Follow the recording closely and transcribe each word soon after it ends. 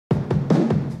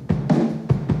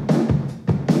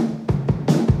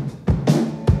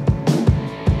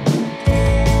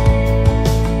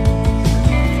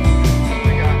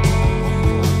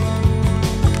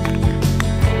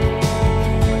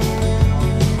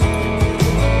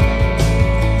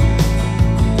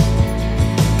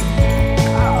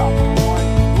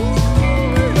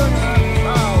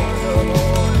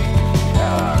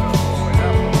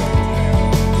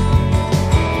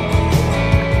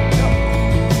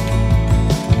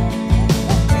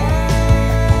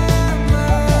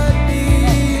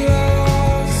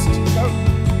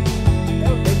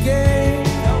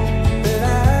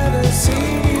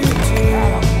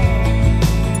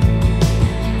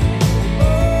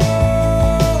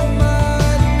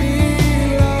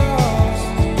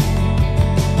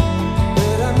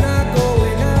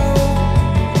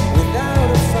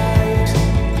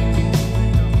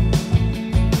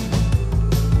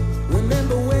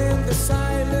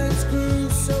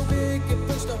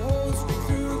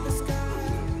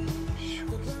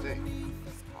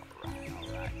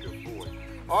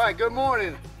All right, good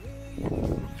morning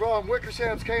from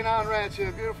Wickersham's Canine Ranch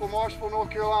in beautiful Marshall, North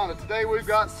Carolina. Today we've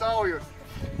got Sauer,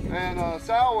 and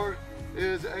Sauer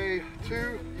is a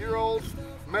 2-year-old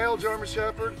male German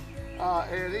Shepherd,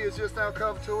 and he has just now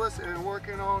come to us and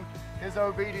working on his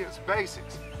obedience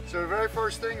basics. So the very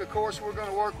first thing, of course, we're going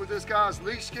to work with this guy's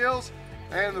leash skills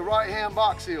and the right hand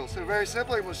box heel. So very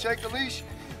simply, we'll shake the leash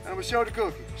and we'll show the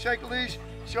cookie. Shake the leash,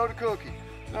 show the cookie.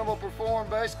 Then we'll perform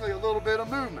basically a little bit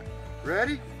of movement.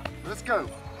 Ready? Let's go.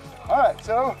 All right,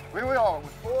 so here we are with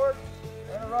forward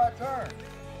and a right turn.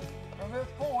 From this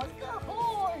point, good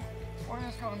boy, we're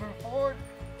just going to move forward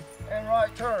and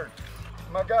right turn.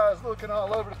 My guy's looking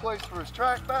all over the place for his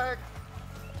track bag.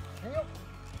 Heel,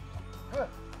 good,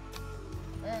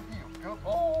 and heel, good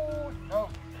boy. No,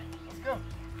 let's go.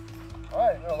 All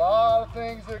right, a lot of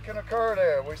things that can occur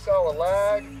there. We saw a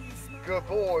lag, good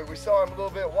boy. We saw him a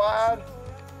little bit wide.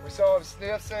 We saw him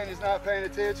sniff, saying he's not paying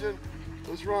attention.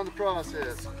 Let's run the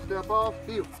process. Step off,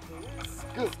 heel.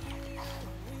 Good.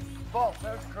 Bump,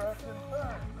 there's correction,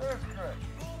 turn. There's correction.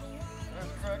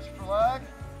 There's correction for lag.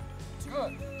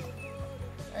 Good.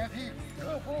 And heel.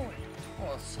 Good boy.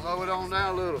 Well, slow it on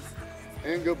down a little.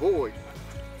 And good boy.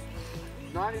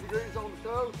 90 degrees on the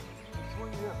toe.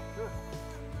 Swing the hip. Good.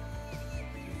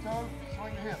 Toe,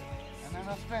 swing the hip. And then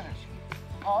let's finish.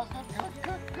 Positive. Good,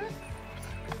 good, good.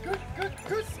 Good, good,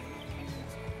 good.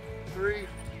 3,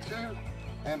 2,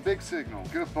 and big signal.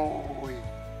 Good boy.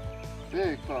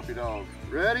 Big puppy dog.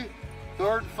 Ready?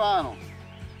 Third and final.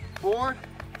 Forward.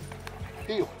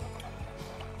 Heel.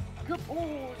 Good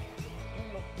boy.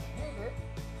 Heel. Heel.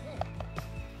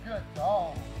 Good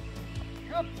dog.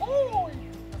 Good boy.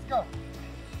 Let's go.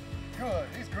 Good.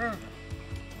 He's grooving.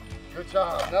 Good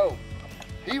job. No.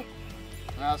 Heel.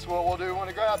 And that's what we'll do when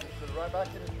he grabs it. Put it right back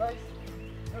in his face.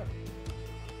 Good.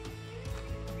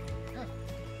 Good.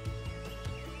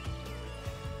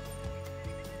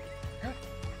 Good.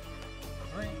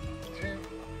 3, 2,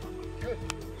 good.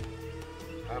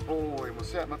 Good boy. We'll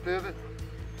set my pivot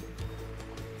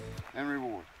and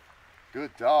reward.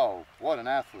 Good dog. What an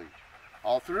athlete.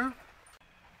 All through.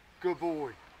 Good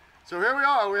boy. So here we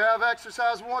are. We have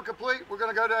exercise 1 complete. We're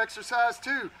going to go to exercise 2.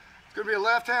 It's going to be a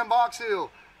left hand box heel.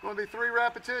 Going to be 3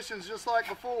 repetitions just like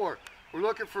before. We're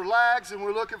looking for lags and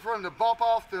we're looking for him to bump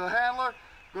off the handler.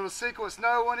 We're going to sequence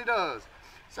no when he does.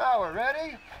 Sauer,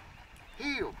 ready?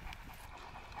 Heel.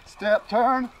 Step,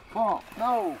 turn, bump.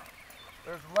 No.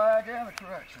 There's a lag and a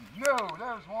correction. No,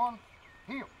 there's one.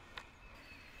 Heel.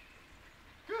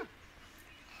 Good.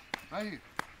 Thank you.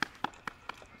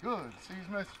 Good. Sees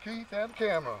Mr. Keith and the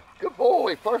camera. Good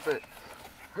boy. Perfect.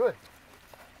 Good.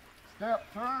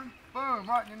 Step, turn, boom,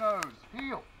 right in your nose.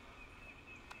 Heel.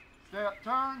 Step,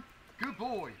 turn, good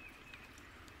boy.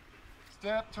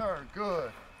 Step, turn,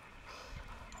 good.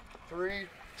 3,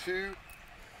 2,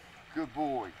 good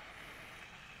boy.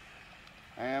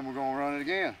 And we're going to run it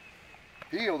again.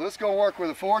 Heel. This is going to work with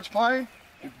a forage plane.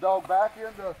 Get the dog back in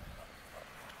the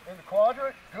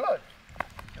quadrant. Good.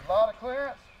 Get a lot of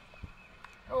clearance.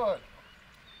 Good.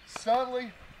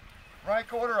 Subtly, right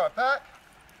quarter, right back.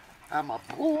 And my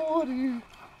buddy.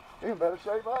 He in better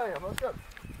shape I am. Let's go.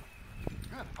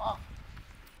 Good. Off.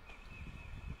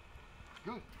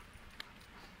 Good.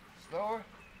 Slower.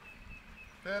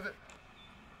 Pivot.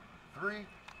 3,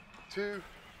 2,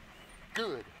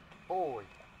 good. Boy.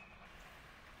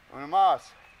 Una más.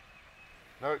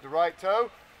 Note the right toe.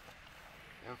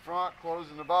 In front,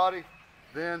 closing the body.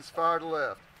 Then fire to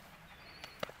left.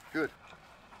 Good.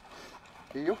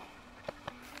 Heel.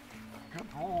 Good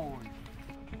boy.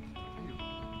 Heel.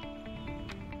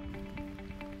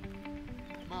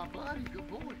 My buddy, good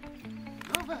boy.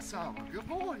 Love that Sauer, good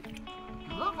boy.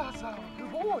 Love that Sauer,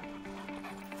 good boy.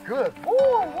 Good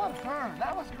boy, what a turn.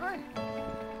 That was great.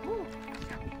 Woo.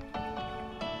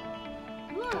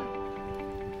 Good.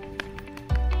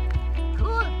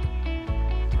 Good.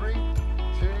 3,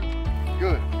 2,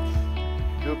 good.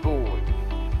 Good boy.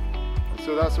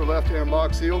 So that's our left hand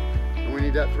box heel, and we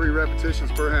need that 3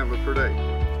 repetitions per handler per day.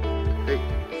 Hey,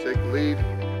 shake the lead.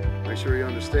 Make sure he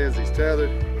understands he's tethered.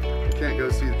 You can't go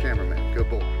see the cameraman. Good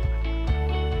boy.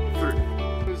 3.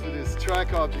 There's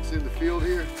track objects in the field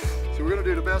here. So we're going to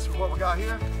do the best with what we got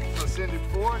here. So send him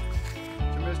forward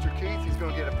to Mr. Keith. He's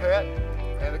going to get a pet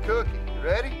and a cookie. You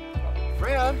ready?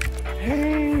 Friend.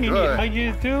 Hey, good. How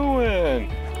you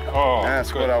doing? Oh,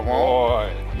 that's what I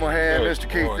want. I'm going to hand Mr.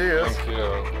 Keith this. Thank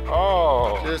you.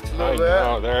 Oh, just a little bit.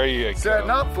 Oh, there you go. Setting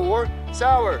up for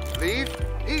Sauer. Lead,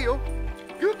 heel.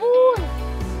 Good boy.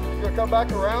 He's going to come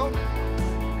back around.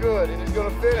 Good. And he's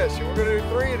going to finish. And we're going to do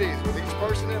 3 of these with each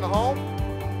person in the home,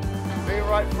 being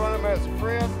right in front of him as a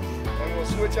friend. And we'll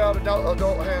switch out adult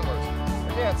handlers.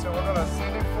 again. So we're gonna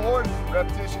send him forward,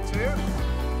 repetition 2.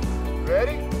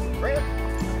 Ready? Bring it.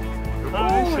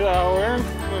 Hi, Sauer.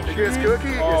 He gets cookie,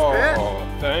 he gets pet. Oh,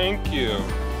 thank you.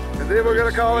 And then we're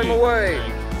gonna call him Sweet. away.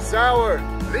 Thank you. Sour,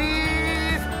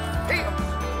 leave, heel.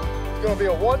 It's gonna be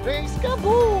a one piece. Good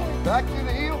boy. Back to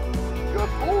the heel. Good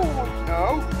boy.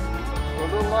 No. A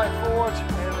little light forward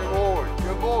and reward.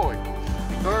 Good boy.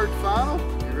 Third final.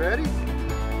 You ready?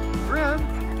 Friend.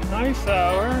 Hi,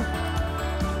 Sauer.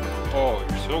 Oh,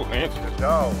 you're so handsome. Good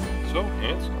dog. So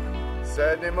handsome.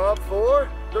 Setting him up for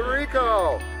the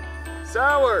recall.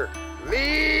 Sour,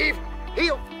 leave,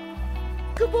 heel.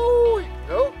 Good boy.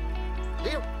 Nope.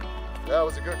 Heel. That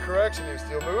was a good correction. You're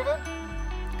still moving.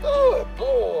 Good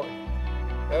boy.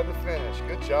 And the finish.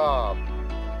 Good job.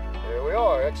 There we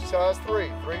are. Exercise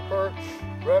 3. 3 per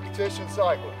repetition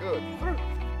cycle. Good. Through.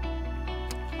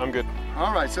 I'm good.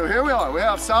 All right, so here we are. We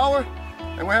have Sauer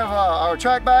and we have our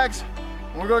track bags.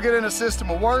 And we're going to get in a system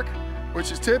of work,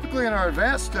 which is typically in our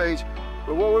advanced stage.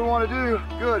 But what we want to do,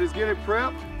 good, is get it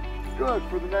prepped, good,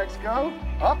 for the next go.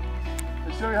 Up,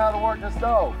 and show you how to work this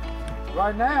dog.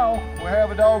 Right now, we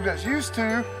have a dog that's used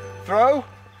to throw,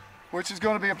 which is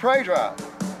going to be a prey drive.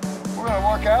 We're going to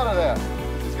work out of that.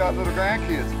 He's got little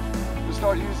grandkids. We'll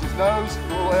start using his nose, a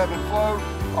little ebb and flow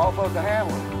off of the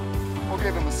handler. We'll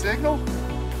give him a signal.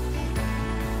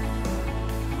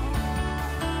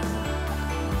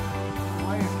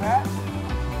 Lay his hat.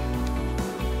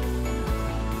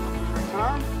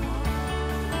 Return.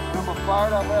 Remember,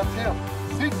 fired, I left him.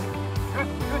 See? Good,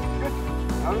 good, good.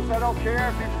 Notice I don't care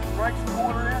if he breaks the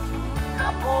corner in.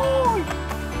 Good boy.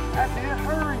 That's it,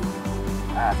 hurry.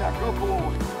 That's a good boy.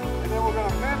 And then we're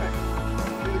going to mimic.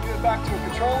 Either get back to a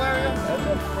control area, that's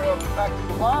up to where back to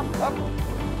the bomb, up.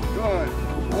 Good.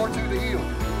 Or to the heel.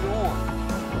 Either or.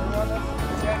 Run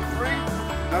this head free.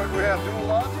 Note we have dual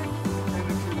logic. In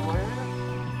the control area.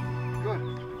 Good.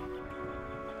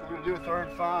 We're going to do a third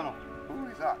final. Ooh,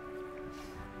 he's hot.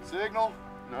 Signal.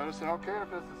 Notice I don't care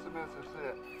if it's a submissive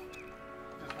sit.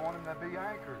 Just want him to be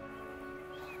anchored.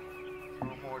 A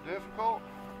little more difficult.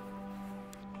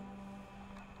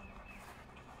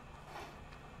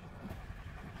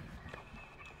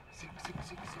 Sit.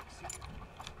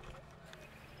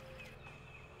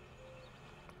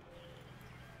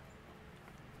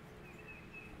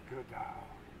 Good dog.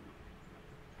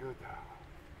 Good dog.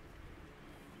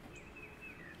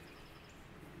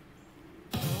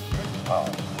 Oh,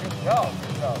 good dog,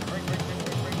 good dog. Bring.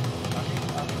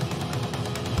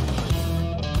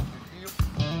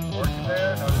 Working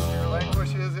there, notice he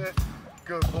relinquishes it.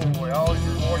 Good boy, always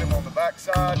reward him on the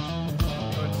backside.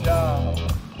 Good job.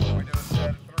 We do a set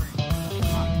of 3.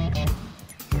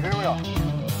 So here we are.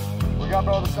 We got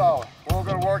Brother Sauer. What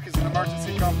we're gonna work is an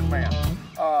emergency come command.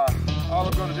 All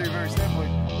I'm gonna do very simply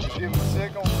is give him a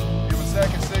signal, give him a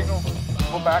second signal,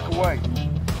 we'll back away.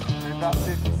 Maybe about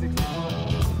 50, 60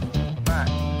 foot back.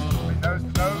 We nose to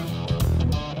nose,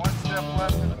 1 step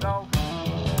left in the dog,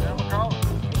 and we'll call it.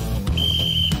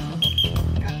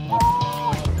 Good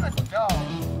boy, good dog.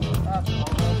 Nice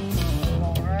one.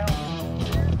 All around.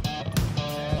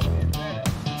 And finish.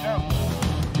 No.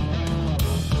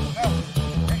 Hey.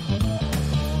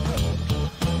 Good.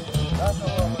 That's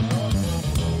all we're doing.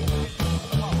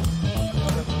 Come on.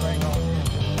 Put a string on you.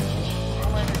 Go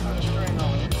in and put a string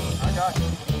on you. I got you.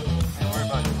 Ain't worry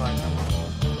about your bike no more.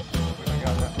 We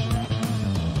got that.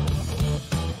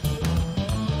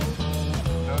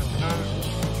 Nose to nose.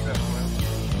 Step left.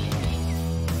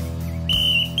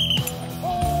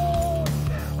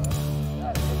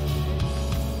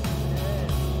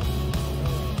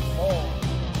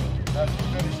 That's to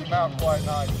finish him out quite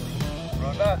nicely.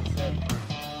 Run that and set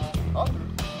 3. Up.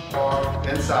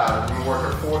 Inside, we work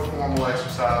our 4th formal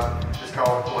exercise. It's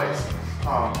called place.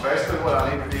 Basically what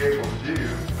I need to be able to do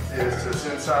is to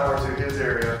send Sauer to his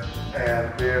area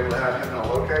and be able to have him in a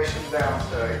location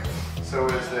downstay. So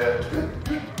is that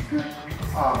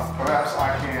perhaps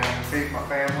I can feed my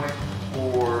family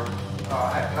or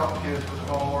help kids with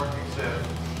homework, etc.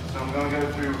 So I'm going to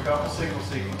go through a couple signal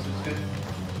sequences.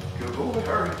 Good boy,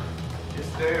 hurry.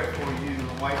 It's there for you.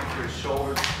 I'm waiting for his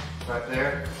shoulders right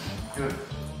there. Good.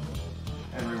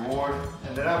 And reward.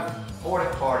 And then the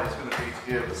important part is going to be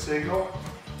to give a signal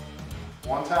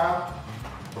 1 time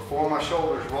before my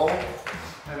shoulders roll,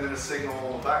 and then a signal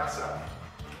on the backside.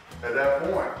 At that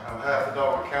point, I'll have the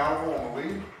dog accountable on the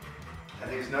lead,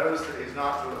 and he's noticed that he's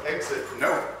not going to exit.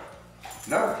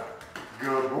 No.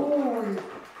 Good boy.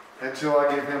 Until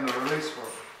I give him the release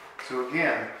work. So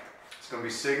again, it's going to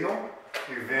be signal,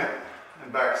 event,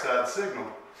 and backside signal.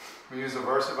 We use a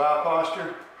versified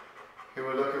posture. Here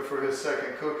we're looking for his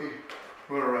second cookie.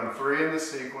 We're going to run 3 in the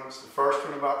sequence. The first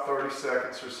one about 30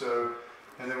 seconds or so.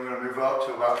 and then we're going to move up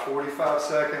to about 45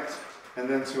 seconds, and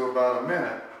then to about a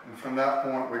minute. And from that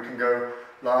point, we can go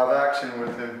live action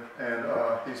with him, and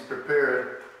he's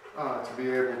prepared to be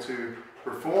able to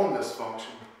perform this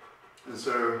function. And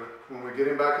so when we get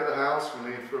him back at the house,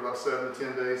 we need for about 7 to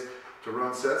 10 days to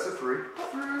run sets of 3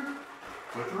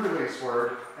 with the release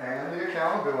word and the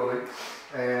accountability.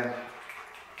 And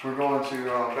we're going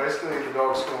to, basically the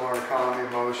dog's going to learn economy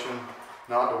of motion,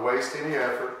 not to waste any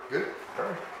effort. Good.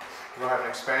 Okay. We're going to have an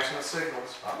expansion of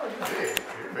signals. Oh, you're big.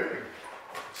 You're big.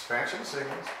 Expansion of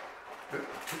signals. Good.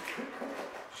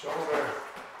 Shoulder.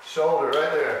 Shoulder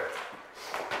right there.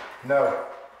 No.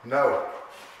 No.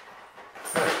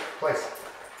 Place.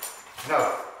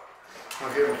 No.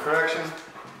 I'll give him correction.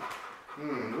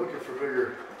 Looking for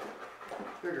bigger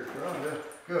yeah.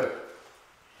 Good.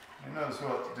 He knows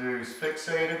what to do. He's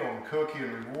fixated on cookie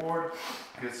and reward.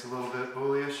 Gets a little bit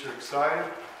bullyish or excited.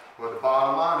 But the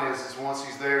bottom line is once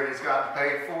he's there and he's gotten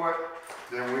paid for it,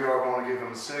 then we are going to give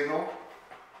him a signal.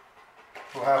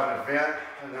 We'll have an event,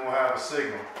 and then we'll have a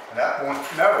signal. At that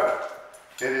point, no.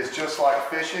 It is just like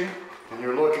fishing, and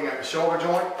you're looking at the shoulder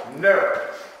joint, no.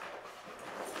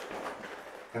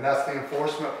 And that's the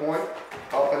enforcement point,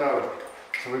 up and over.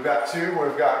 So we've got 2 where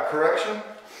we've got correction.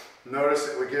 Notice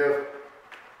that we give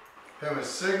him his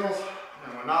signals,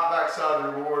 and we're not backside the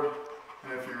reward.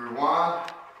 And if you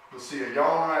rewind, you'll see a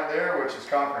yawn right there, which is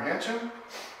comprehension.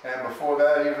 And before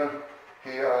that even,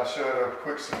 he showed a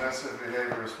quick submissive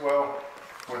behavior as well,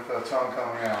 with the tongue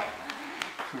coming out.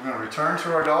 So we're going to return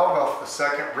to our dog off the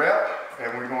 2nd rep,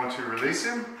 and we're going to release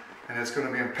him. And it's going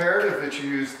to be imperative that you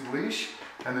use the leash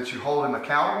and that you hold him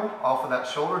accountable off of that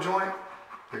shoulder joint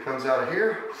that comes out of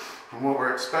here. And what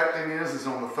we're expecting is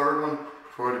on the 3rd one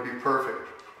for it to be perfect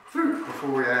before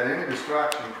we add any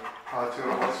distraction to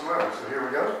it whatsoever. So here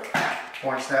we go.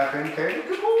 Point snap indicator.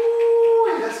 Good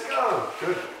boy. Let's go.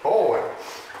 Good boy.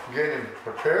 Getting him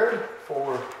prepared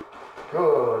for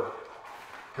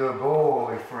good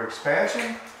boy for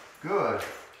expansion. Good.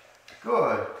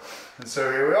 Good. And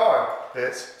so here we are.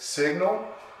 It's signal,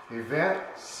 event,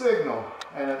 signal.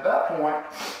 And at that point,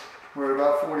 we're at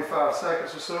about 45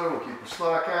 seconds or so. We'll keep our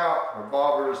slack out. Our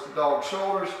bobber is the dog's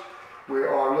shoulders. We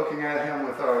are looking at him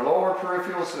with our lower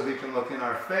peripheral so he can look in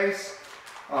our face.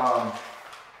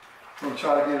 We'll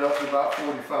try to get it up to about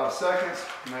 45 seconds.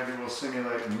 Maybe we'll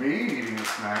simulate me eating a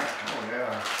snack. Oh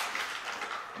yeah.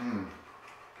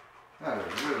 That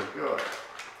is really good.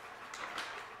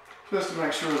 Just to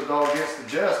make sure the dog gets the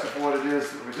gist of what it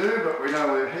is that we do, but we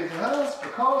know that he has,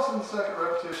 because in the 2nd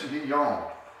repetition he yawned.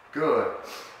 Good.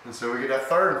 And so we get that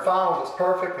 3rd and final that's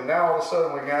perfect, and now all of a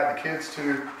sudden we can add the kids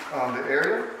to the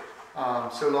area.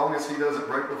 So long as he doesn't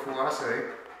break before I say,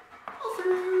 go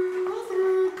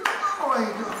through, good boy,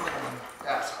 good.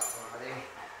 That's our buddy.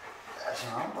 That's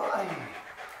our buddy.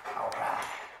 All right.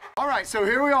 All right, so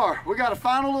here we are. We got a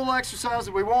final little exercise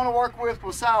that we want to work with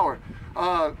Sauer.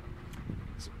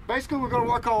 Basically, we're going to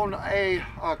work on a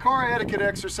car etiquette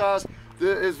exercise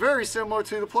that is very similar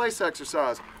to the place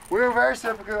exercise. We're very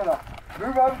simply going to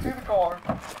move over to the car.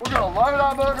 We're going to load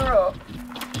our bugger up.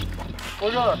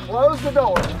 We're going to close the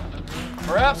door.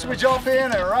 Perhaps we jump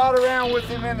in and ride around with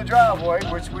him in the driveway,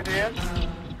 which we did.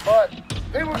 But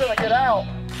then we're going to get out,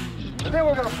 and then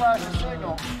we're going to flash a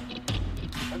signal,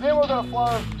 and then we're going to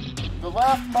flow the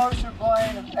left motion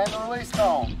plane and the release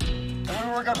cone. And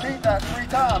we were going to beat that 3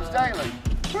 times daily.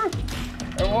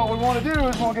 And what we want to do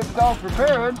is we want to get the dog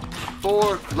prepared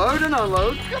for load and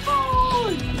unload. Good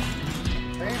boy!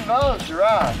 He loves to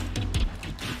ride.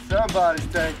 Somebody's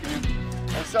taking him.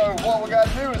 And so what we got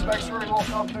to do is make sure he won't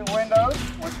come through windows,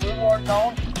 which we worked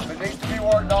on. If it needs to be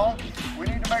worked on, we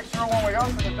need to make sure when we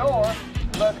open the door,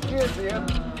 let the kids in,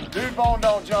 dude bone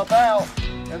don't jump out,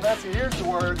 unless he hears the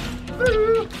word,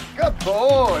 good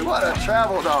boy, what a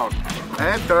travel dog.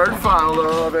 And 3rd and final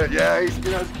of it. Yeah, he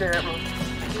knows camera.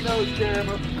 He knows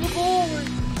camera. Good boy.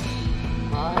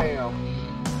 I am.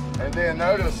 And then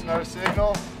notice, no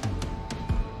signal.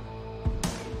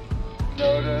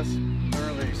 Notice the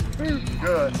release.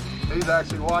 Good. He's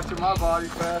actually watching my body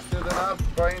faster than my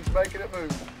brain's making it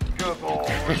move. Good boy.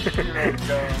 You're ready to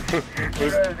go.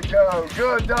 You're ready to go.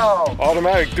 Good dog.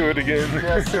 Automatic, do it again.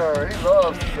 Yes, sir. He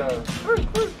loves to go.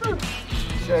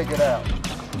 Shake it out.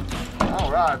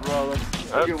 All right, brother.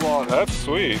 Get water. That's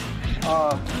sweet.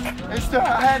 I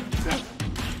had